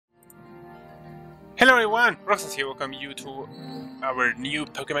Hello everyone, Roxas here, welcome you to our new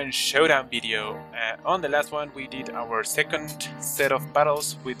Pokemon Showdown video. On the last one we did our second set of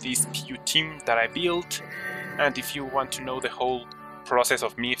battles with this PU team that I built, and if you want to know the whole process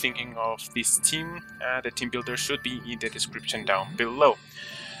of me thinking of this team, the team builder should be in the description down below.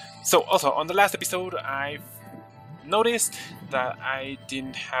 So also on the last episode I've noticed that I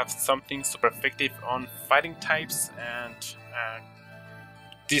didn't have something super effective on fighting types, and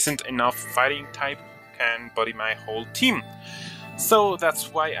decent enough fighting type can body my whole team. So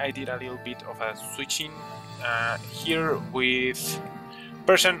that's why I did a little bit of a switching here with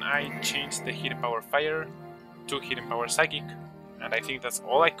Persian. I changed the Hidden Power Fire to Hidden Power Psychic, and I think that's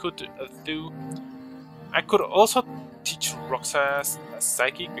all I could do. I could also teach Roxas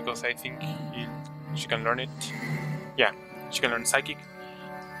Psychic because I think she can learn it. Yeah, she can learn Psychic,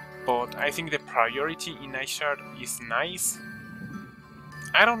 but I think the priority in Ice Shard is nice.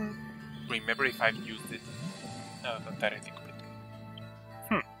 I don't remember if I've used it. Not that I think of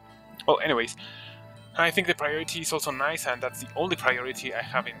it. Well, anyways, I think the priority is also nice, and that's the only priority I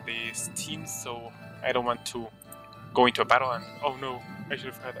have in this team, so I don't want to go into a battle and, oh no, I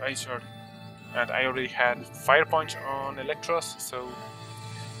should have had Ice Shard. And I already had Fire Punch on Electros, so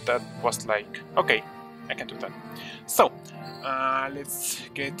that was like, okay, I can do that. So, let's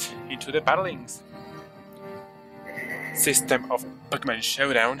get into the battlings. System of Pokemon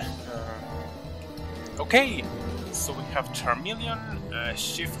Showdown. Okay, so we have Charmeleon,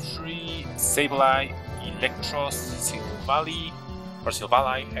 Shiftry, Sableye, Electros, Silvally, or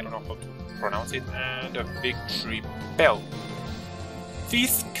Silvally, I don't know how to pronounce it, and a Victory Bell.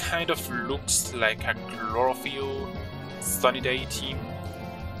 This kind of looks like a Chlorophyll Sunny Day team.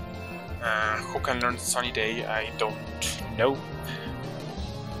 Who can learn Sunny Day? I don't know.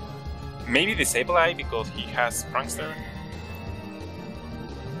 Maybe the Sableye because he has Prankster.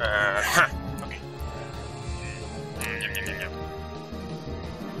 Okay.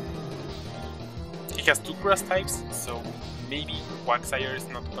 He has two grass types, so maybe Quagsire is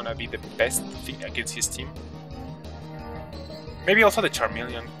not gonna be the best thing against his team. Maybe also the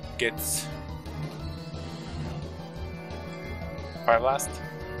Charmeleon gets Froslass.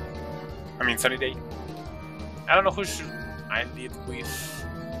 I mean Sunny Day. I don't know who should I lead with.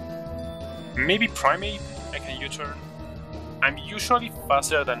 Maybe Primate, I can U-turn. I'm usually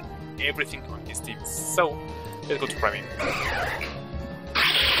faster than everything on his team, so let's go to Primate.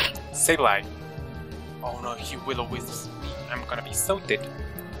 Sableye. Oh no, he will always me. I'm gonna be so dead.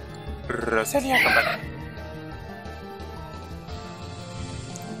 Roselia, come back.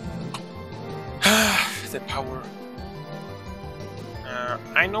 The power.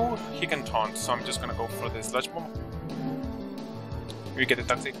 I know he can taunt, so I'm just gonna go for the Sludge Bomb. We get the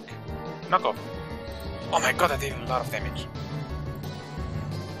Toxic. Knockoff. Oh my god, that did a lot of damage.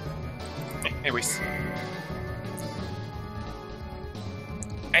 Anyways.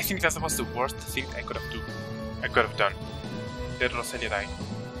 I think that was the worst thing I could have done. Let Roselia die.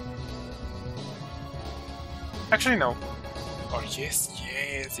 Actually no. Oh yes,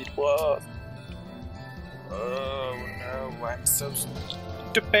 it was. Oh no, I'm so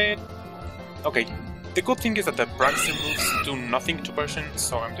stupid. Okay. The good thing is that the Prankster moves do nothing to Persian,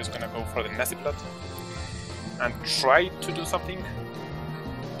 so I'm just gonna go for the Nasty Blood and try to do something.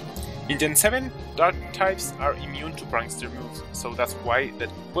 In Gen 7, Dark types are immune to Prankster moves, so that's why that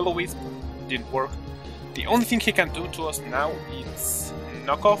Will-O-Wisp didn't work. The only thing he can do to us now is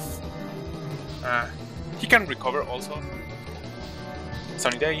Knockoff. He can recover also.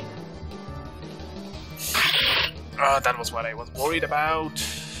 Sunny Day. That was what I was worried about.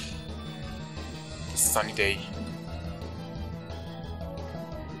 Sunny Day.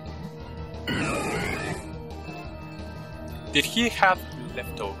 Did he have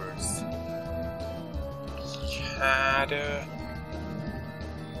leftovers? He had...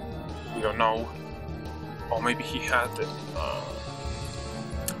 we don't know. Or maybe he had...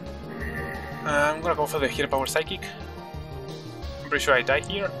 I'm gonna go for the Hidden Power Psychic. I'm pretty sure I die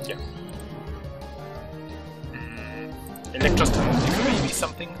here. Yeah. Electros can do maybe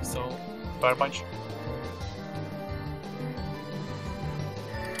something, so... Fire Punch.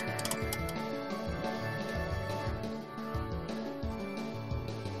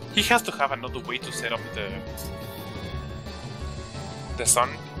 He has to have another way to set up the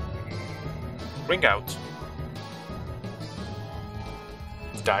sun. Ring out.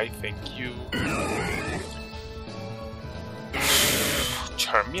 Die, thank you.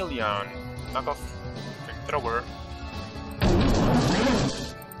 Charmeleon. Knockoff. Flamethrower.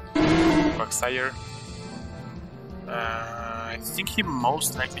 Quagsire. I think he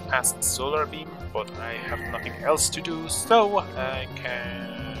most likely has Solar Beam, but I have nothing else to do, so I can...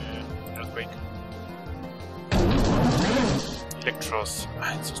 Earthquake. Electros.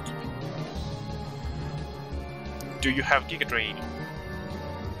 Ah, it's so stupid. Do you have Giga Drain?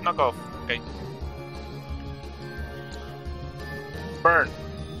 Knock off. Okay. Burn.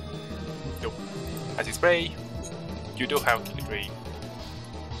 Nope. Acid Spray. You do have Giga Drain.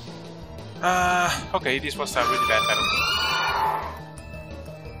 Okay, this was a really bad battle.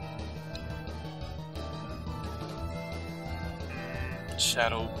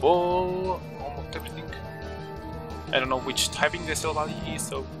 Shadow Ball, almost everything. I don't know which typing the Cell Valley is,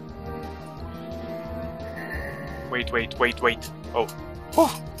 so... Wait. Oh. Whew.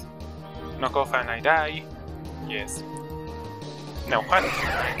 Knock off and I die. Yes. Now what can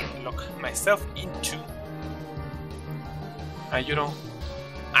I lock myself into? You know,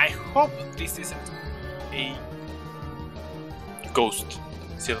 I hope this isn't a ghost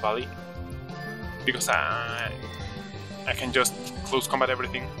Cell Valley, because I can just close combat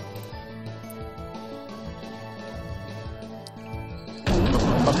everything.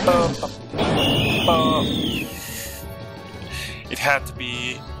 It had to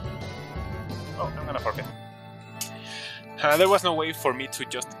be... Oh, I'm gonna forget. There was no way for me to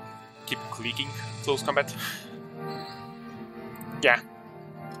just keep clicking close combat. Yeah.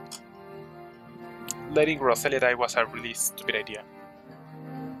 Letting Roselia die was a really stupid idea.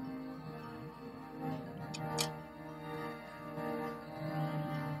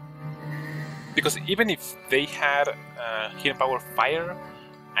 Because even if they had Hidden Power Fire,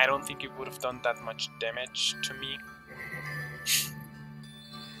 I don't think it would have done that much damage to me.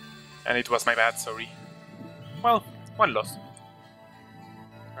 And it was my bad, sorry. Well, one loss.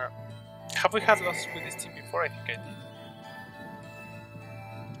 Have we had losses with this team before? I think I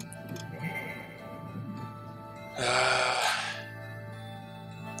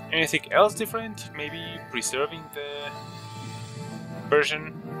did. Anything else different? Maybe preserving the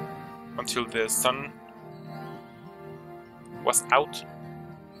version until the sun was out.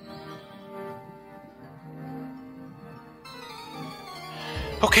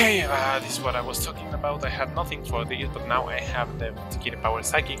 Okay, this is what I was talking about. I had nothing for this, but now I have the Hidden Power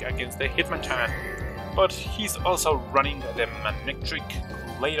Psychic against the Hitmonchan. But he's also running the Manectric,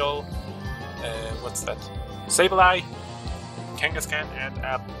 Ladle, what's that? Sableye, Kangaskhan, and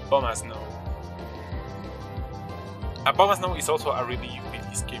Abomasnow. Abomasnow is also a really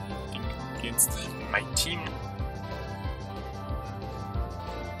scary thing against my team.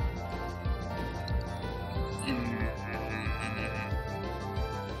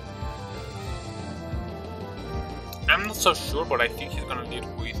 I'm not so sure, but I think he's gonna lead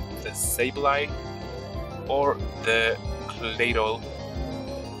with the Sableye or the Claydol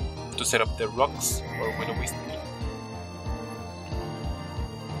to set up the rocks or Will-O-Wisp.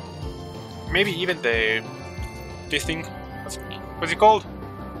 Maybe even this thing. What's it called?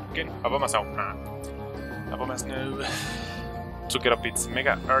 Again, Abomasnow. Abomasnow to get up its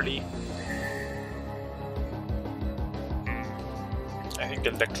Mega early. I think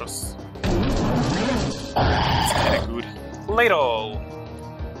Electros. It's kinda good. Ladle!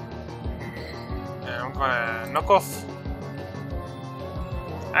 I'm gonna knock off.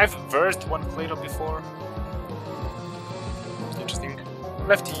 I've versed one Ladle before. Interesting.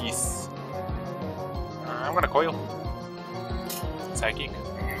 Lefties. I'm gonna coil. Psychic.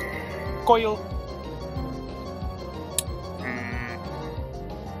 Coil.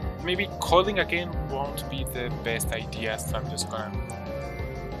 Maybe coiling again won't be the best idea, so I'm just gonna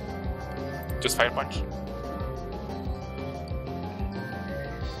Fire Punch.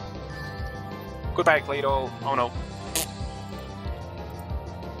 Goodbye, Claydol. Oh no.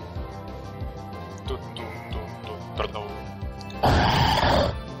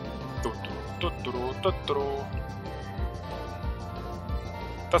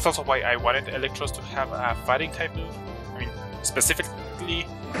 That's also why I wanted Electros to have a fighting type move. I mean, specifically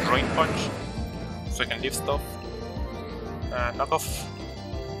Rain Punch, so I can lift stuff. Knock off.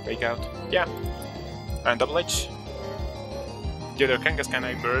 Break out. Yeah. And Double Edge. The other Kangaskhan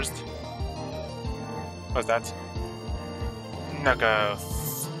I burst. What's that? Knock off.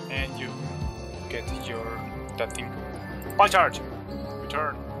 And you get that thing. Ball charge!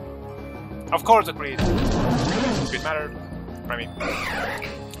 Return. Of course the crit! Crit mattered. I mean...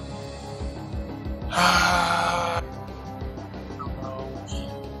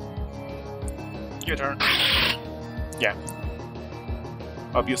 Your turn. Yeah.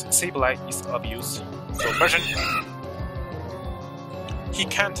 Obvious. Sableye is obvious. So version. He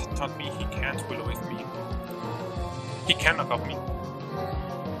can't taunt me, he can't Will-O-Wisp me. He can knock off me.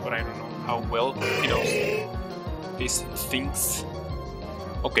 But I don't know how well he knows these things.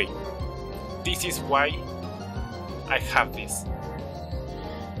 Okay. This is why I have this.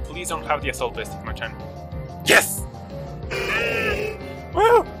 Please don't have the Assault Vest, Hitmonchan. Yes!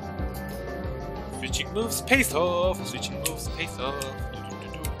 Switching moves pays off. Switching moves pays off.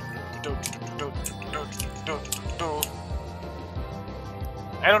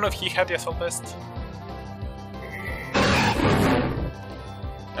 I don't know if he had the assault vest.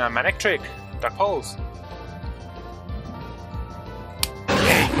 Manic Trick, Dark Pulse.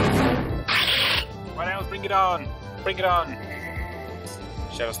 Yay! What else? Bring it on! Bring it on!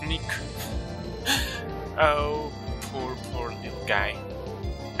 Shadow Sneak. Oh, poor little guy.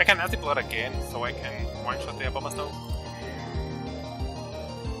 I can Nasty Blood again, so I can one-shot the Abomas now.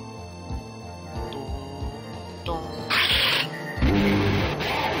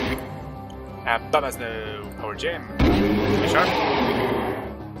 Abomas no Power Gem. Sharp.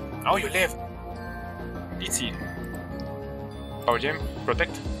 Oh, you live! Easy. Power Gem,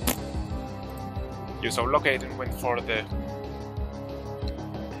 Protect. You saw Locate and went for the...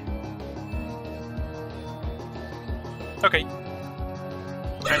 Okay.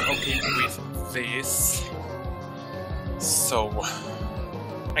 I'm okay with this. So...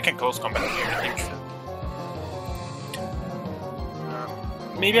 I can close combat here, I think.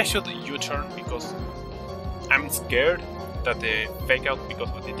 Maybe I should U-turn because I'm scared that the fake out because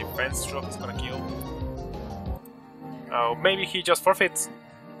of the defense drop is gonna kill. Oh, maybe he just forfeits.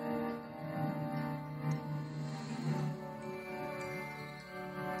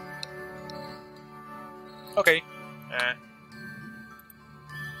 Okay.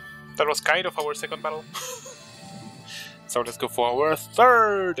 That was kind of our second battle. So let's go for our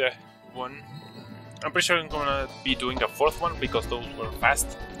third one. I'm pretty sure I'm gonna be doing the fourth one because those were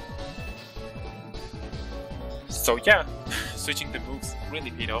fast. So yeah, switching the moves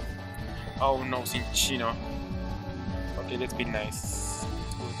really paid off. Oh no, Cinchino. Okay, let's be nice.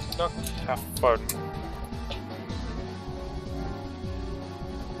 Let's not have fun.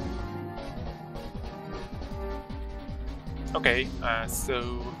 Okay, so...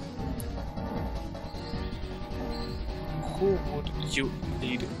 who would you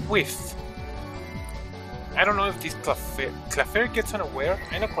lead with? I don't know if this Clefairy gets unaware.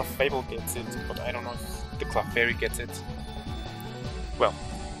 I know Clefable gets it, but I don't know if the Clefairy gets it. Well.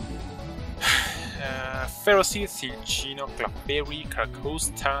 Ferocity, Cinchino, Clefairy,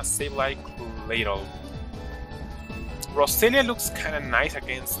 Carcosa, Sableye, Claydol. Roselia looks kinda nice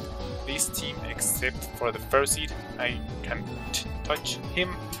against this team, except for the Ferocity. I can't touch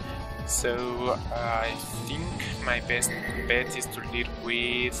him. So I think my best bet is to lead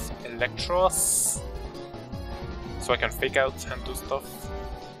with Electros. So I can fake out and do stuff.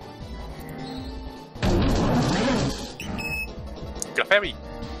 Clefairy!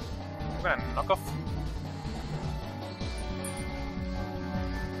 I'm gonna knock off.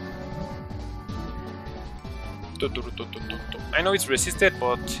 I know it's resisted,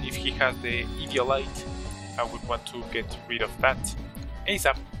 but if he has the Eviolite, I would want to get rid of that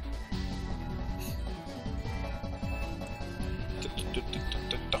ASAP.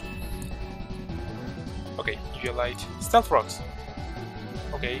 Okay, Eviolite, Stealth Rocks.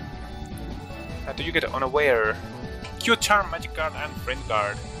 Okay. Do you get unaware? Q-Charm, Magic Guard, and Friend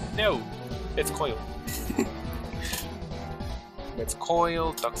Guard. No! Let's Coil. Let's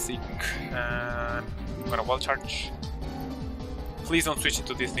Coil, Toxic, and I'm gonna Wall Charge. Please don't switch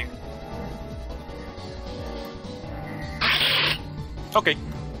into this thing. Okay,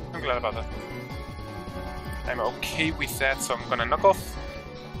 I'm glad about that. I'm okay with that, so I'm gonna knock off.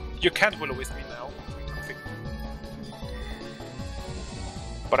 You can't Will-O-Wisp me now.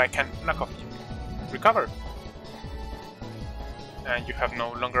 But I can knock off you. Recover. And you have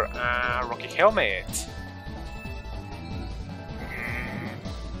no longer a Rocky Helmet.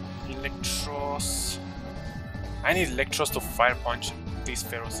 Electros. I need Electros to Fire Punch these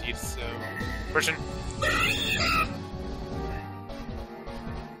Ferocity, so... Version.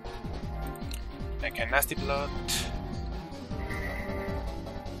 I can Nasty Blood.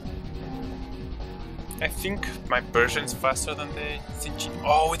 I think my version's faster than the Cinchino.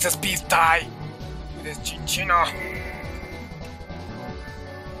 Oh, it's a speed tie! With this Cinchino!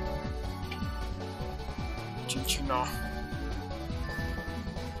 Cinchino.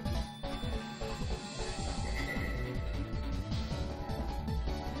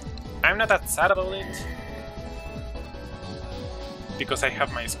 I'm not that sad about it. Because I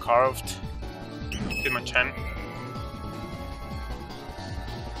have my Scarfed Hitmonchan.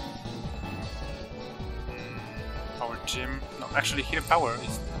 Power Gym. No, actually Hidden Power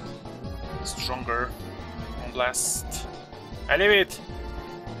is stronger. On Blast. I leave it!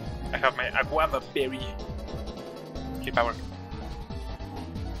 I have my Aguava Berry. Hidden Power.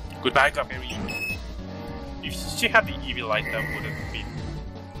 Goodbye, Clefairy. If she had the Eviolite, that would have been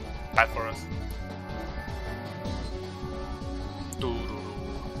bad for us.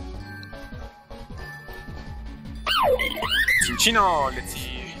 Cinchino, let's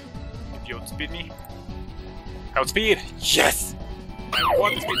see if you outspeed me. Outspeed! Yes! I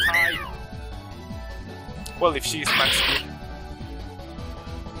want the speed high! Well, if she's max speed.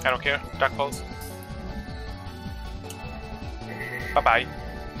 I don't care. Dark Pulse. Bye-bye.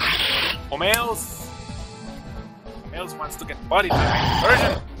 Homels! Homels wants to get bodied by my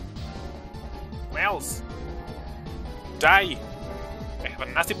version! Homels! Die! I have a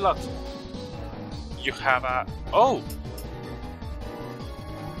nasty block. You have a... Oh!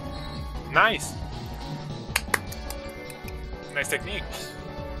 Nice! Nice technique.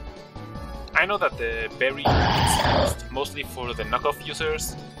 I know that the berry is used mostly for the knockoff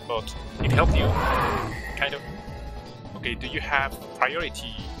users, but it helped you, kind of. Okay, do you have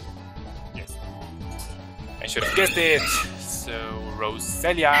priority? Yes. I should have guessed it. So,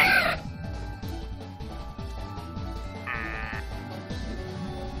 Roselia.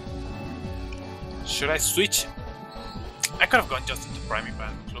 Should I switch? I could have gone just into priming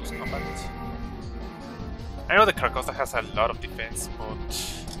and close combat. I know the Carcosa has a lot of defense, but...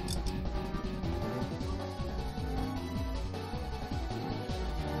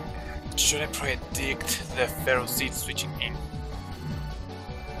 should I predict the Feroseed switching in?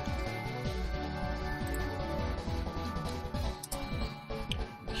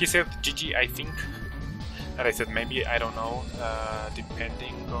 He said GG, I think. And I said maybe, I don't know,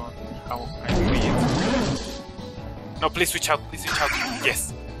 depending on how I play it. No, please switch out, please switch out.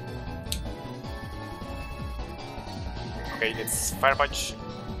 Yes! Okay, let's Fire Punch.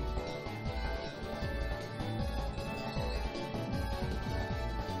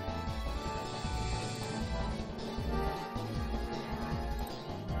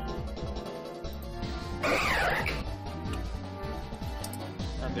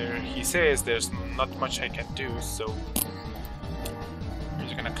 And there he says there's not much I can do, so we're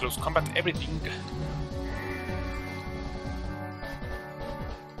just gonna close combat everything.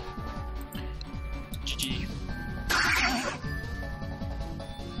 GG.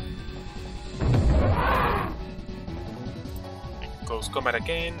 Close combat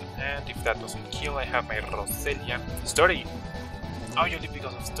again, and if that doesn't kill, I have my Roselia. Sturdy! Oh, you live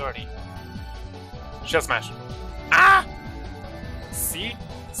because of Sturdy. Shell Smash. Ah! See?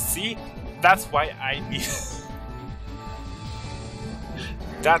 See? That's why I need...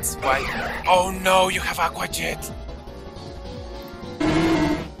 That's why... Oh no, you have Aqua Jet!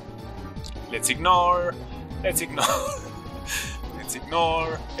 Let's ignore... Let's ignore... Let's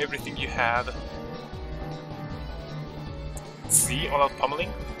ignore everything you have. See? All out pummeling?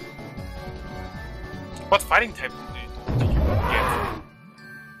 What fighting type do you get?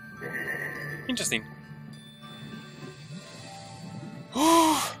 Interesting.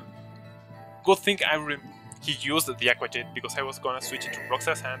 Good thing he used the Aqua Jet because I was gonna switch it to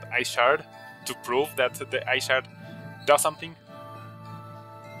Roxas and Ice Shard to prove that the Ice Shard does something.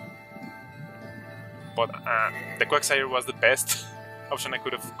 But the Quagsire was the best option I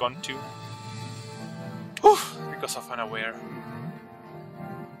could have gone to. Because of Unaware.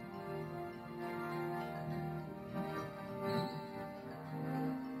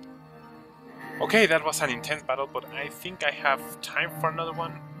 Okay, that was an intense battle, but I think I have time for another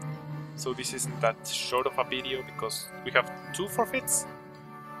one. So this isn't that short of a video because we have 2 forfeits.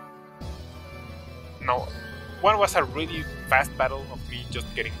 No, one was a really fast battle of me just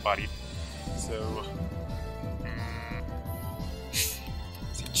getting bodied. So...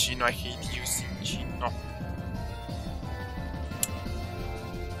 Cinchino, I hate you, Cinchino.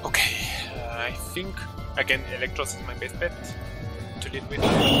 Okay, I think, again, Electros is my best bet to lead with.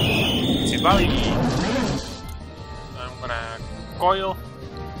 Silvally. I'm gonna coil.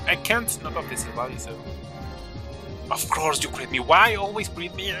 I can't knock off the Silvally, so... Of course you crit me. Why always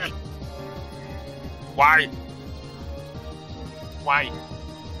crit me? Why? Why?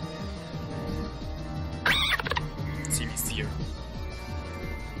 See me here.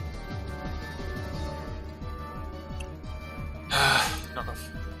 Knock off.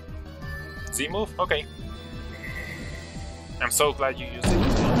 Z move? Okay. I'm so glad you used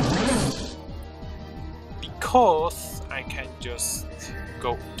it. Because I can just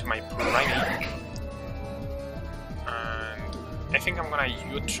go to my priming. And I think I'm gonna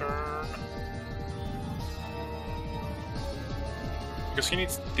U-turn. Because he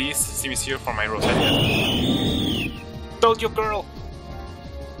needs this Simisear for my Roselia. Told you, girl!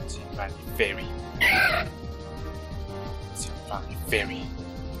 Silvally Fairy. Silvally Fairy.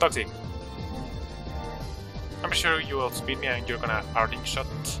 Toxic. I'm sure you will speed me and you're gonna Arding Shot.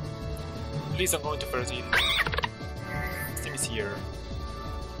 Please don't go into Ferozil. Simisear.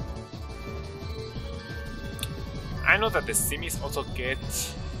 I know that the Simis also get...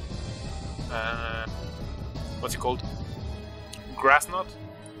 what's it called? Grass Knot.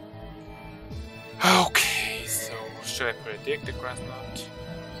 Okay, so should I predict the Grass Knot?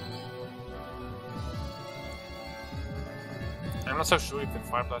 I'm not so sure if the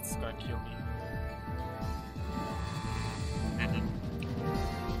Fire Blast is gonna kill me.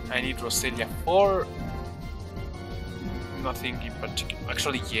 I need Roselia for nothing in particular.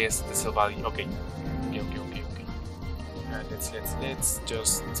 Actually, yes, the Silvally. Okay. Okay. Let's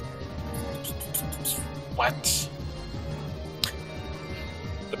just. What?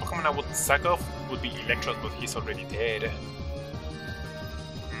 The Pokemon I would sack off would be Electros, but he's already dead.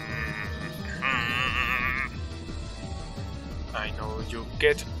 I know you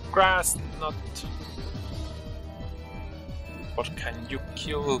get Grass Knot. But can you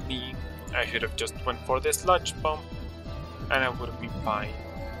kill me? I should have just went for the Sludge Bomb and I would have been fine.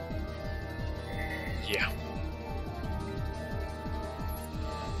 Yeah.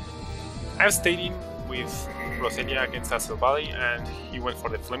 I've stayed in with Roselia against Silvally and he went for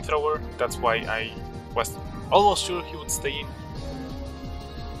the Flamethrower. That's why I was almost sure he would stay in.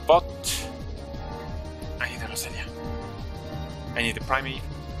 But I need the Roselia. I need the Primate.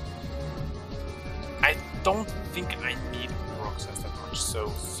 I don't think I need Roxas that much, so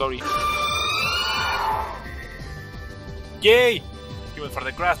sorry. Yay! He went for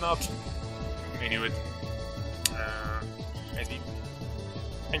the Grass Knot. I knew it. SD.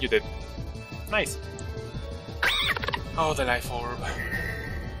 And you did. Nice. Oh, the Life Orb.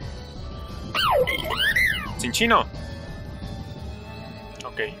 Cinchino.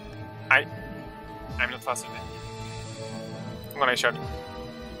 Okay. I'm not faster than you. I'm gonna shot.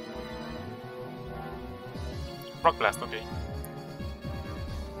 Rock Blast, okay.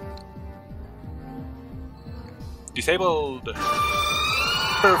 Disabled!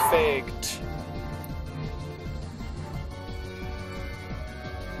 Perfect!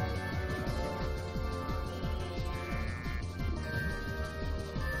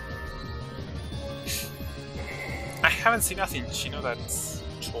 I haven't seen a Cinchino that's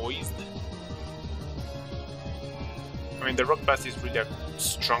choiced. I mean, the Rock Blast is really a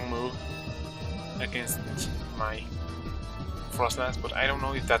strong move against my Froslass, but I don't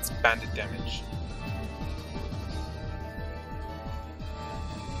know if that's banded damage.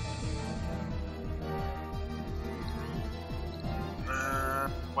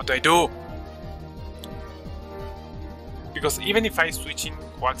 What do I do? Because even if I switch in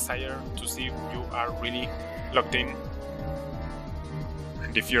Quagsire to see if you are really locked in,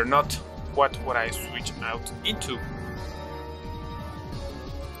 and if you're not, what would I switch out into?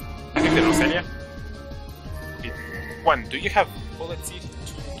 I think the Roselia. 1. Do you have Bullet Seed? 2.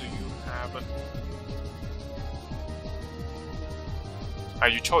 Do you have... Are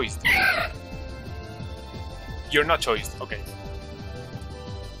you choiced? You're not choiced, okay.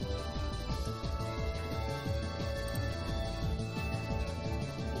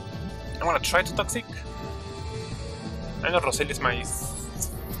 I wanna try to Toxic. I know Roselia is my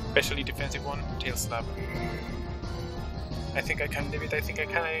specially defensive one. Tail Slap. I think I can live it, I think I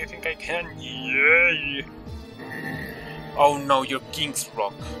can. Yay! Oh no, your King's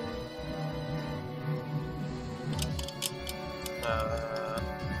Rock.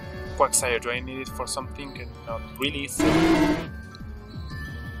 Quagsire, do I need it for something? And not really, so...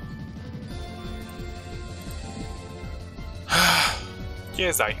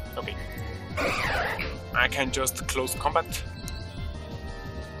 Yes, okay. I can just close combat.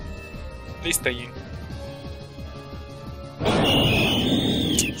 Please stay in.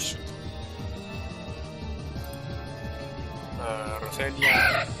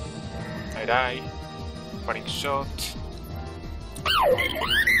 Roselia. I die. Running shot.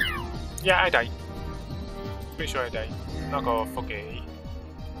 Yeah, I die. Pretty sure I die. Knock off, okay.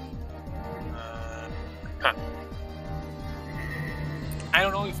 Huh. I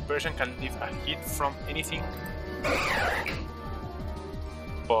don't know if Persian can leave a hit from anything,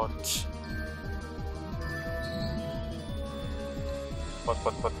 but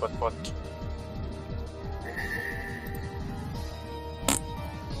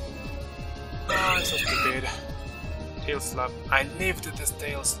ah, I'm so stupid. Tail Slap. I lived this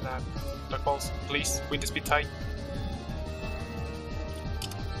Tail Slap. Dark Balls, please win the speed tie.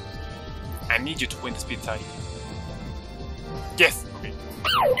 I need you to win the speed tie. Yes. Okay.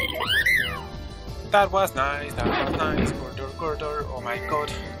 That was nice. Gordor. Oh my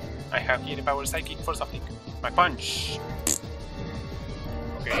god. I have Hidden Power Psychic for something. My punch.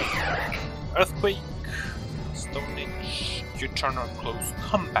 Okay. Earthquake. Stone Edge. You turn on close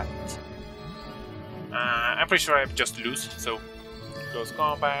combat. I'm pretty sure I just lose, so close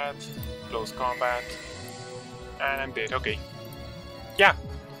combat, and I'm dead. Okay. Yeah.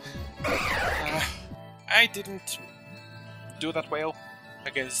 I didn't do that well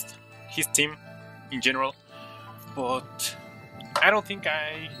against his team in general, but I don't think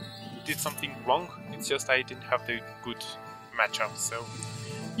I did something wrong. It's just I didn't have the good matchup. So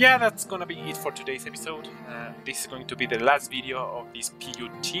yeah, that's gonna be it for today's episode. This is going to be the last video of this PU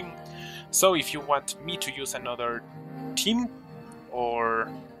team. So if you want me to use another team, or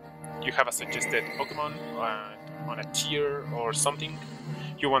you have a suggested Pokemon on a tier or something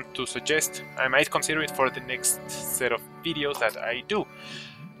you want to suggest, I might consider it for the next set of videos that I do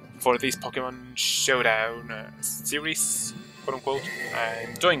for this Pokemon Showdown series, quote unquote,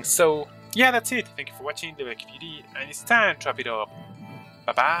 I'm doing. So yeah, that's it. Thank you for watching, leave a like if you did, and it's time to wrap it up.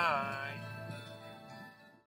 Bye bye!